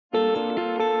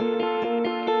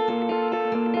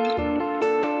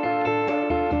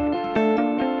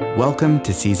Welcome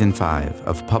to Season 5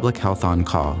 of Public Health on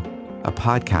Call, a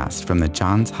podcast from the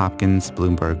Johns Hopkins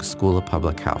Bloomberg School of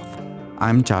Public Health.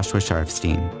 I'm Joshua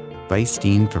Sharfstein, Vice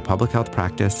Dean for Public Health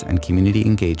Practice and Community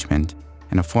Engagement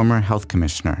and a former health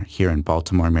commissioner here in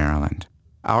Baltimore, Maryland.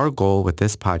 Our goal with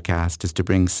this podcast is to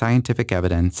bring scientific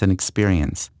evidence and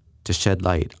experience to shed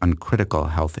light on critical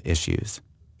health issues.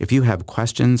 If you have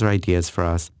questions or ideas for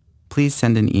us, please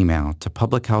send an email to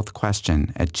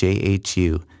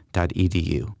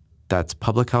publichealthquestion@jhu.edu. That's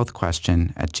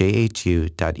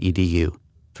publichealthquestion@jhu.edu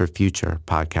for future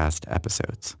podcast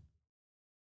episodes.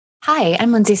 Hi,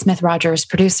 I'm Lindsay Smith Rogers,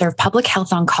 producer of Public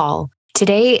Health on Call.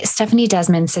 Today, Stephanie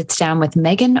Desmon sits down with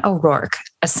Meghan O'Rourke,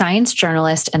 a science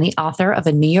journalist and the author of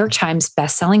a New York Times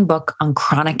bestselling book on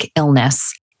chronic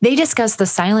illness. They discuss the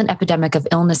silent epidemic of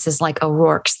illnesses like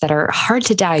O'Rourke's that are hard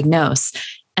to diagnose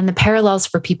and the parallels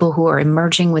for people who are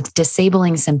emerging with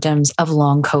disabling symptoms of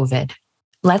long COVID.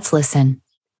 Let's listen.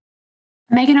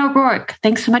 Meghan O'Rourke,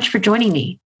 thanks so much for joining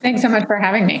me. Thanks so much for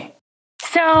having me.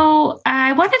 So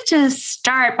I wanted to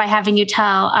start by having you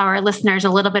tell our listeners a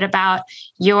little bit about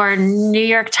your New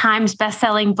York Times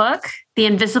bestselling book, The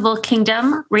Invisible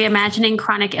Kingdom, Reimagining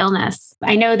Chronic Illness.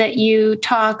 I know that you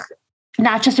talk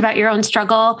not just about your own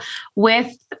struggle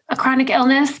with a chronic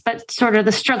illness, but sort of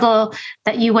the struggle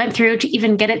that you went through to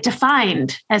even get it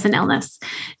defined as an illness.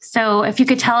 So if you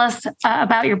could tell us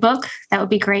about your book, that would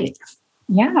be great.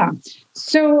 Yeah.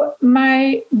 So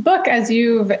my book, as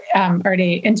you've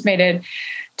already intimated,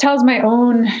 tells my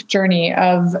own journey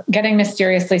of getting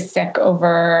mysteriously sick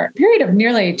over a period of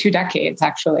nearly 2 decades,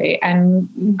 actually, and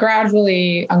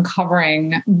gradually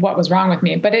uncovering what was wrong with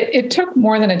me. But it took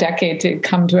more than a decade to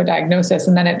come to a diagnosis.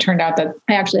 And then it turned out that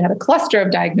I actually had a cluster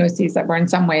of diagnoses that were in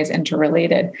some ways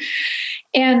interrelated.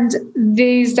 And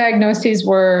these diagnoses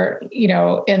were,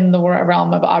 in the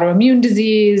realm of autoimmune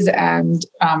disease and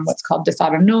what's called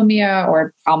dysautonomia,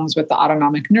 or problems with the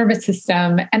autonomic nervous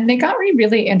system. And they got me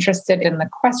really interested in the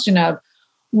question of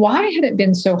why had it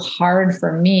been so hard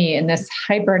for me in this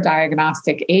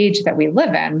hyper-diagnostic age that we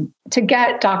live in to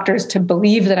get doctors to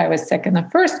believe that I was sick in the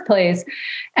first place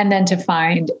and then to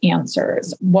find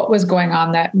answers? What was going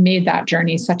on that made that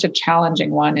journey such a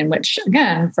challenging one, in which,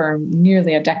 again, for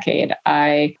nearly a decade,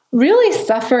 I really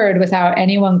suffered without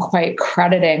anyone quite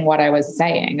crediting what I was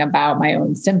saying about my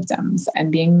own symptoms,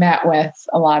 and being met with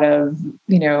a lot of,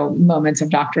 moments of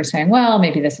doctors saying, well,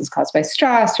 maybe this is caused by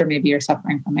stress, or maybe you're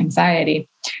suffering from anxiety.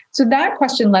 So that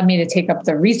question led me to take up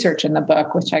the research in the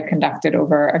book, which I conducted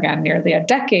over, again, nearly a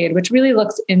decade, which really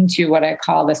looks into what I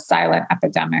call the silent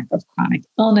epidemic of chronic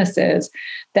illnesses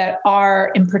that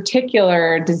are, in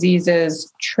particular,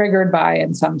 diseases triggered by,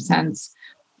 in some sense,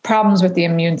 problems with the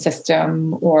immune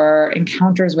system or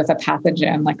encounters with a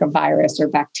pathogen like a virus or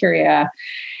bacteria.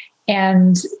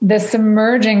 And this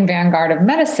emerging vanguard of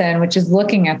medicine, which is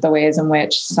looking at the ways in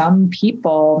which some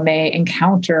people may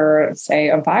encounter, say,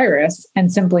 a virus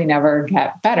and simply never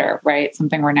get better, right?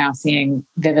 Something we're now seeing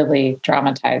vividly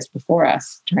dramatized before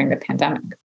us during the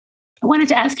pandemic. I wanted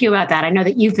to ask you about that. I know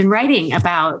that you've been writing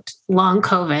about long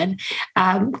COVID.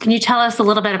 Can you tell us a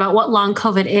little bit about what long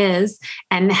COVID is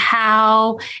and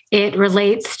how it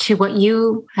relates to what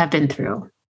you have been through?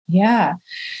 Yeah.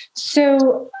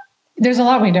 So there's a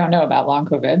lot we don't know about long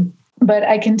COVID, but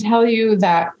I can tell you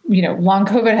that, long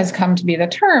COVID has come to be the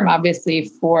term, obviously,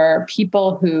 for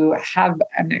people who have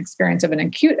an experience of an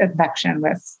acute infection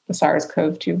with the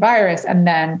SARS-CoV-2 virus and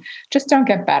then just don't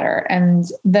get better. And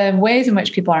the ways in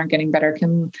which people aren't getting better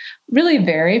can really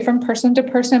vary from person to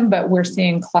person, but we're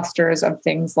seeing clusters of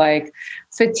things like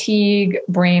fatigue,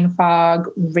 brain fog,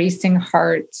 racing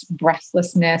heart,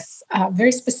 breathlessness,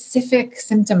 very specific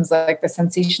symptoms like the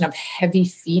sensation of heavy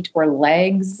feet or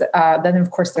legs. Then,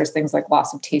 of course, there's things like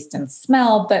loss of taste and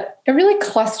smell, but they're really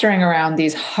clustering around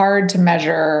these hard to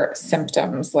measure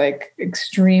symptoms like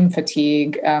extreme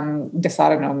fatigue,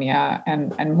 dysautonomia,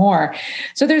 and more.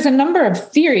 So there's a number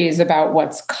of theories about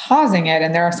what's causing it.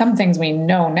 And there are some things we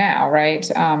know now, right?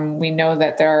 We know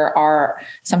that there are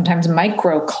sometimes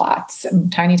microclots,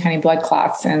 tiny blood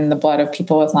clots in the blood of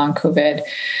people with long COVID.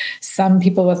 Some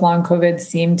people with long COVID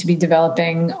seem to be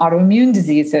developing autoimmune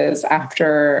diseases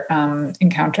after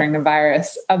encountering the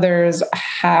virus. Others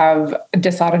have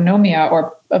dysautonomia,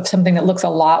 or of something that looks a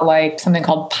lot like something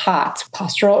called POTS,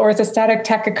 postural orthostatic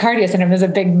tachycardia. And it was a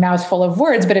big mouthful of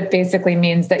words, but it basically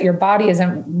means that your body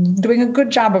isn't doing a good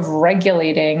job of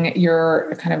regulating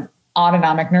your kind of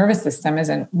autonomic nervous system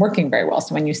isn't working very well.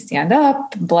 So when you stand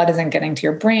up, blood isn't getting to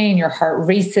your brain, your heart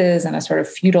races in a sort of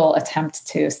futile attempt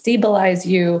to stabilize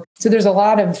you. So there's a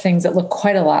lot of things that look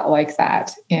quite a lot like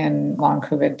that in long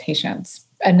COVID patients.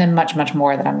 And then much, much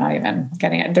more that I'm not even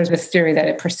getting at. There's this theory that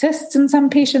it persists in some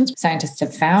patients. Scientists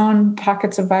have found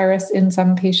pockets of virus in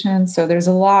some patients. So there's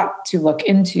a lot to look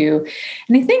into.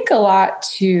 And I think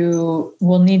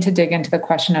we'll need to dig into the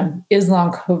question of, is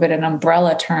long COVID an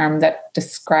umbrella term that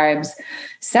describes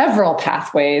several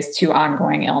pathways to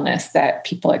ongoing illness that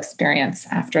people experience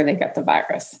after they get the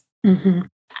virus? Mm-hmm.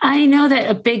 I know that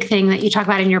a big thing that you talk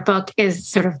about in your book is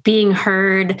sort of being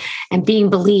heard and being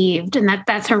believed. And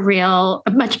that's a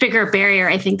much bigger barrier,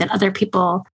 I think, than other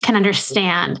people can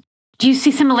understand. Do you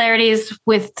see similarities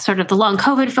with sort of the long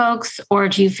COVID folks, or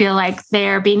do you feel like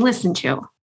they're being listened to?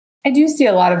 I do see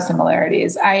a lot of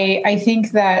similarities. I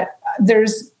think that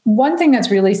there's one thing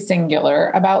that's really singular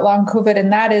about long COVID,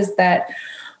 and that is that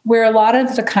where a lot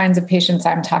of the kinds of patients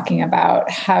I'm talking about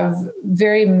have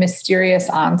very mysterious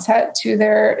onset to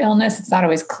their illness, it's not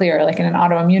always clear. Like in an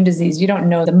autoimmune disease, you don't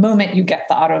know the moment you get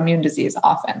the autoimmune disease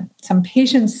often. Some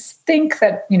patients think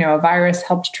that, a virus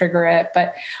helped trigger it,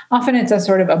 but often it's a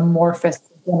sort of amorphous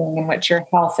beginning in which your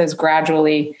health is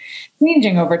gradually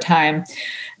changing over time.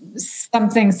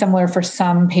 Something similar for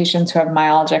some patients who have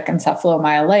myalgic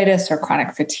encephalomyelitis or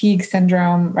chronic fatigue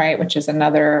syndrome, right, which is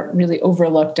another really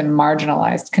overlooked and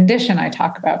marginalized condition I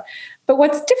talk about. But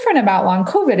what's different about long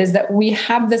COVID is that we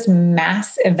have this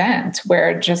mass event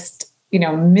where just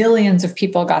millions of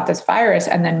people got this virus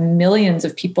and then millions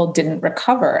of people didn't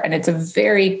recover. And it's a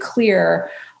very clear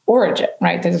origin,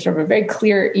 right? There's sort of a very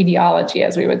clear etiology,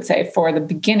 as we would say, for the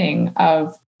beginning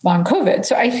of long COVID.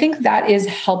 So I think that is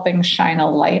helping shine a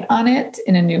light on it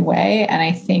in a new way. And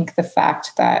I think the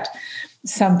fact that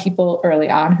some people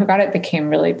early on who got it became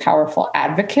really powerful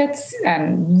advocates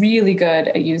and really good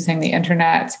at using the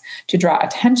internet to draw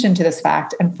attention to this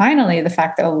fact. And finally, the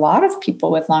fact that a lot of people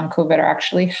with long COVID are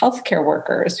actually healthcare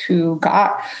workers who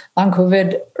got long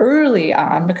COVID early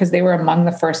on because they were among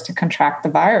the first to contract the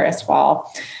virus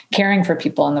while caring for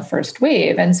people in the first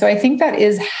wave. And so I think that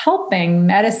is helping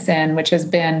medicine, which has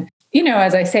been,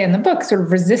 as I say in the book, sort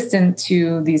of resistant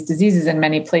to these diseases in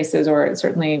many places, or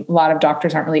certainly a lot of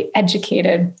doctors aren't really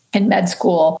educated in med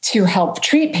school to help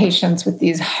treat patients with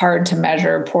these hard to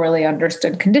measure, poorly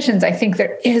understood conditions. I think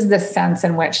there is this sense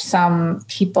in which some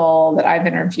people that I've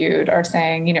interviewed are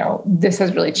saying, this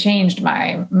has really changed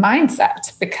my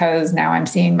mindset because now I'm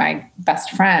seeing my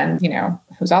best friend,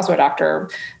 who's also a doctor,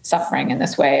 suffering in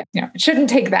this way. It shouldn't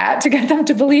take that to get them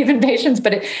to believe in patients,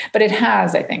 but it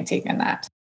has, I think, taken that.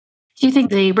 Do you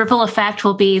think the ripple effect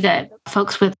will be that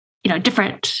folks with,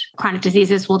 different chronic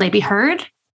diseases, will they be heard?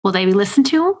 Will they be listened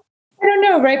to? I don't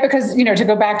know, right? Because, to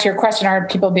go back to your question, are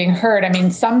people being heard? I mean,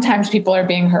 sometimes people are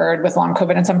being heard with long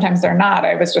COVID and sometimes they're not.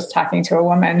 I was just talking to a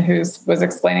woman who was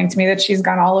explaining to me that she's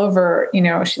gone all over,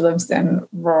 she lives in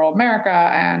rural America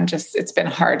and it's been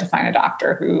hard to find a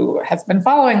doctor who has been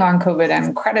following long COVID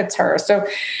and credits her. So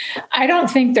I don't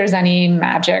think there's any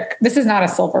magic. This is not a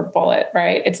silver bullet,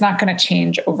 right? It's not going to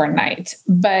change overnight.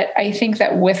 But I think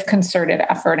that with concerted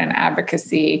effort and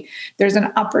advocacy, there's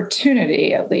an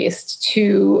opportunity at least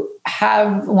to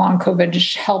have long COVID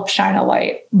just help shine a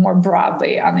light more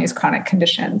broadly on these chronic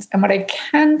conditions. And what I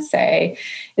can say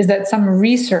is that some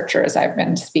researchers I've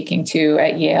been speaking to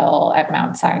at Yale, at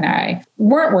Mount Sinai,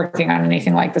 weren't working on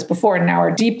anything like this before and now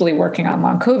are deeply working on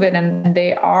long COVID. And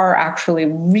they are actually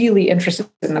really interested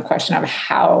in the question of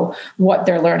how what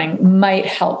they're learning might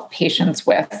help patients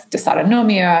with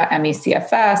dysautonomia,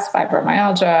 ME/CFS,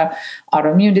 fibromyalgia,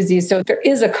 autoimmune disease. So there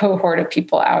is a cohort of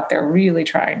people out there really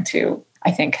trying to, I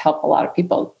think, help a lot of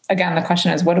people. Again, the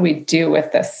question is, what do we do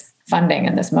with this funding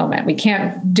in this moment? We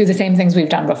can't do the same things we've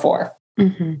done before.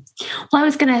 Mm-hmm. Well, I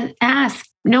was going to ask,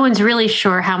 no one's really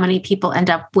sure how many people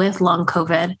end up with long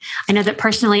COVID. I know that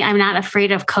personally, I'm not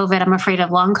afraid of COVID. I'm afraid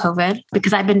of long COVID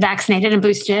because I've been vaccinated and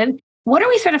boosted. What are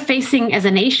we sort of facing as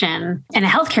a nation and a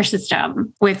healthcare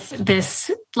system with this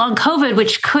long COVID,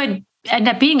 which could end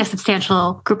up being a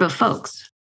substantial group of folks?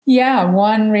 Yeah,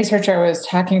 one researcher I was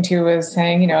talking to was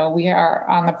saying, we are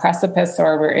on the precipice,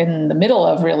 or we're in the middle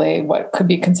of really what could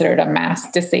be considered a mass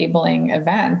disabling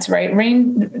event, right?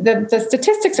 The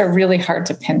statistics are really hard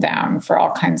to pin down for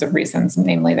all kinds of reasons,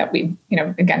 namely that we,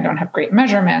 again, don't have great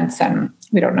measurements, and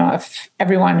we don't know if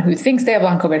everyone who thinks they have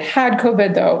long COVID had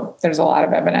COVID, though there's a lot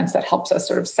of evidence that helps us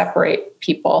sort of separate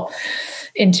people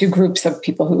into groups of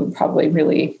people who probably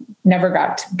really never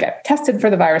got to get tested for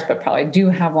the virus, but probably do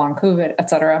have long COVID, et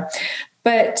cetera.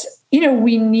 But,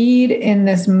 we need in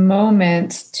this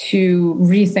moment to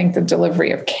rethink the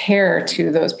delivery of care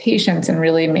to those patients and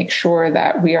really make sure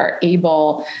that we are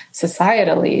able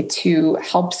societally to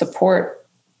help support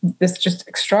this just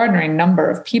extraordinary number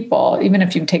of people. Even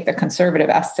if you take the conservative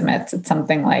estimates, it's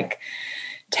something like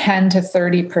 10 to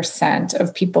 30%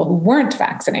 of people who weren't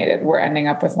vaccinated were ending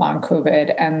up with long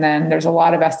COVID. And then there's a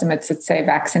lot of estimates that say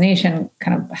vaccination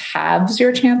kind of halves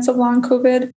your chance of long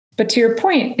COVID. But to your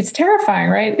point, it's terrifying,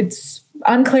 right? It's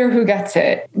unclear who gets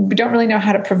it. We don't really know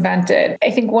how to prevent it.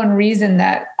 I think one reason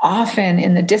that often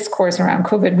in the discourse around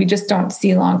COVID, we just don't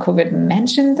see long COVID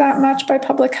mentioned that much by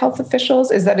public health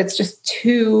officials is that it's just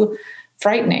too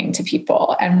frightening to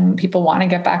people and people want to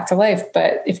get back to life.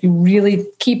 But if you really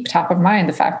keep top of mind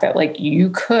the fact that like you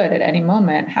could at any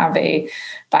moment have a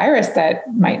virus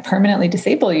that might permanently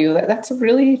disable you, that's a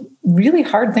really, really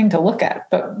hard thing to look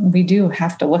at, but we do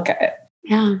have to look at it.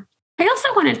 Yeah. I also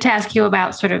wanted to ask you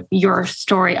about sort of your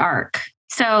story arc.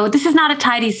 So this is not a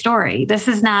tidy story. This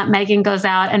is not Meghan goes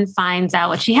out and finds out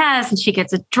what she has and she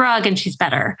gets a drug and she's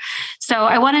better. So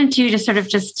I wanted you to sort of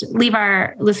just leave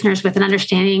our listeners with an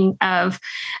understanding of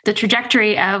the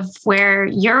trajectory of where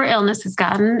your illness has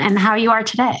gotten and how you are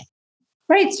today.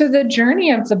 Right. So the journey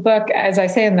of the book, as I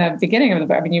say in the beginning of the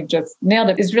book, I mean, you've just nailed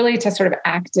it, is really to sort of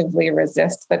actively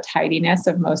resist the tidiness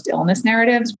of most illness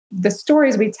narratives. The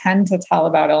stories we tend to tell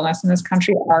about illness in this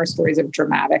country are stories of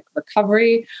dramatic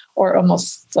recovery or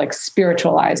almost like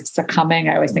spiritualized succumbing.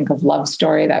 I always think of Love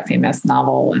Story, that famous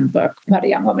novel and book about a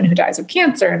young woman who dies of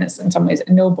cancer and is in some ways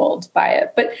ennobled by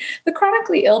it. But the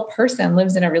chronically ill person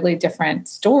lives in a really different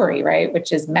story, right?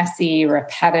 Which is messy,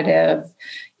 repetitive,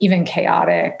 even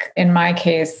chaotic. In my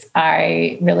case,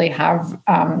 I really have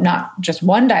not just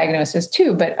one diagnosis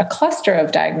too, but a cluster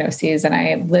of diagnoses. And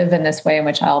I live in this way in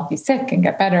which I'll be sick and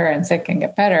get better and sick and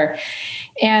get better.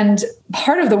 And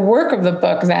part of the work of the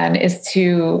book then is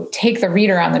to take the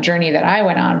reader on the journey that I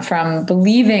went on from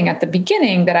believing at the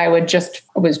beginning that I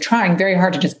was trying very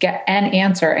hard to just get an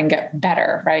answer and get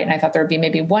better, right? And I thought there would be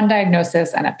maybe one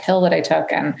diagnosis and a pill that I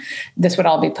took and this would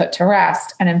all be put to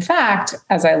rest. And in fact,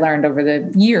 as I learned over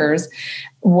the years,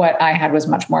 what I had was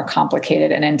much more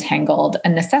complicated and entangled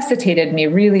and necessitated me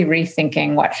really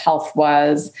rethinking what health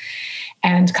was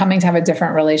and coming to have a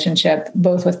different relationship,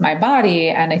 both with my body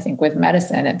and I think with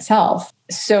medicine itself.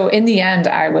 So in the end,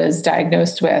 I was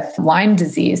diagnosed with Lyme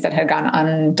disease that had gone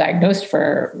undiagnosed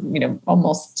for,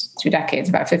 almost 2 decades,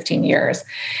 about 15 years.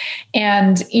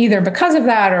 And either because of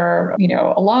that or,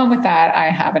 along with that, I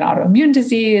have an autoimmune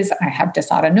disease, I have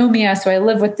dysautonomia. So I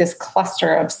live with this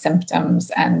cluster of symptoms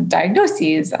and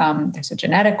diagnoses. There's a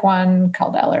genetic one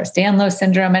called Ehlers-Danlos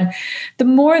syndrome. And the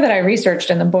more that I researched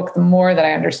in the book, the more that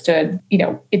I understood,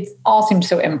 it all seemed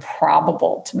so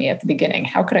improbable to me at the beginning.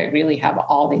 How could I really have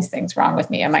all these things wrong with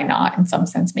me? Am I not, in some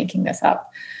sense, making this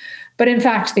up? But in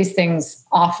fact, these things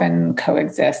often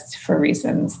coexist for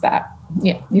reasons that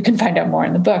you can find out more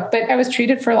in the book. But I was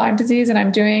treated for Lyme disease and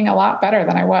I'm doing a lot better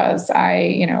than I was.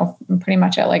 I'm pretty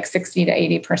much at like 60 to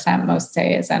 80% most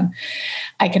days. And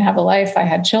I can have a life. I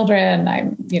had children. I,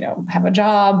 have a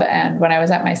job. And when I was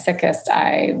at my sickest,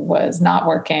 I was not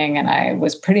working and I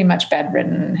was pretty much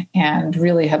bedridden and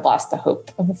really had lost the hope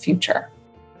of a future.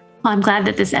 Well, I'm glad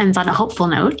that this ends on a hopeful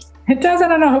note. It does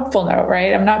end on a hopeful note,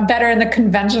 right? I'm not better in the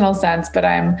conventional sense, but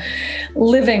I'm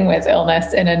living with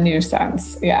illness in a new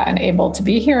sense. Yeah, and able to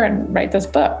be here and write this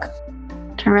book.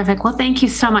 Terrific. Well, thank you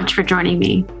so much for joining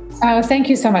me. Oh, thank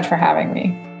you so much for having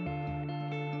me.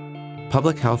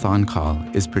 Public Health On Call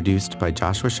is produced by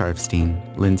Joshua Sharfstein,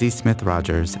 Lindsay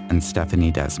Smith-Rogers, and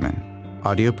Stephanie Desmon.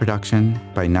 Audio production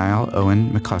by Niall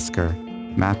Owen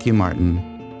McClusker, Matthew Martin,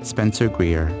 Spencer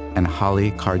Greer, and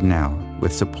Holly Cardinale,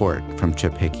 with support from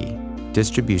Chip Hickey.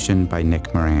 Distribution by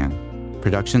Nick Moran.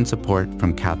 Production support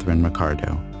from Catherine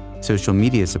Ricardo. Social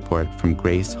media support from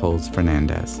Grace Holz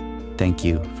Fernandez. Thank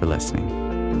you for listening.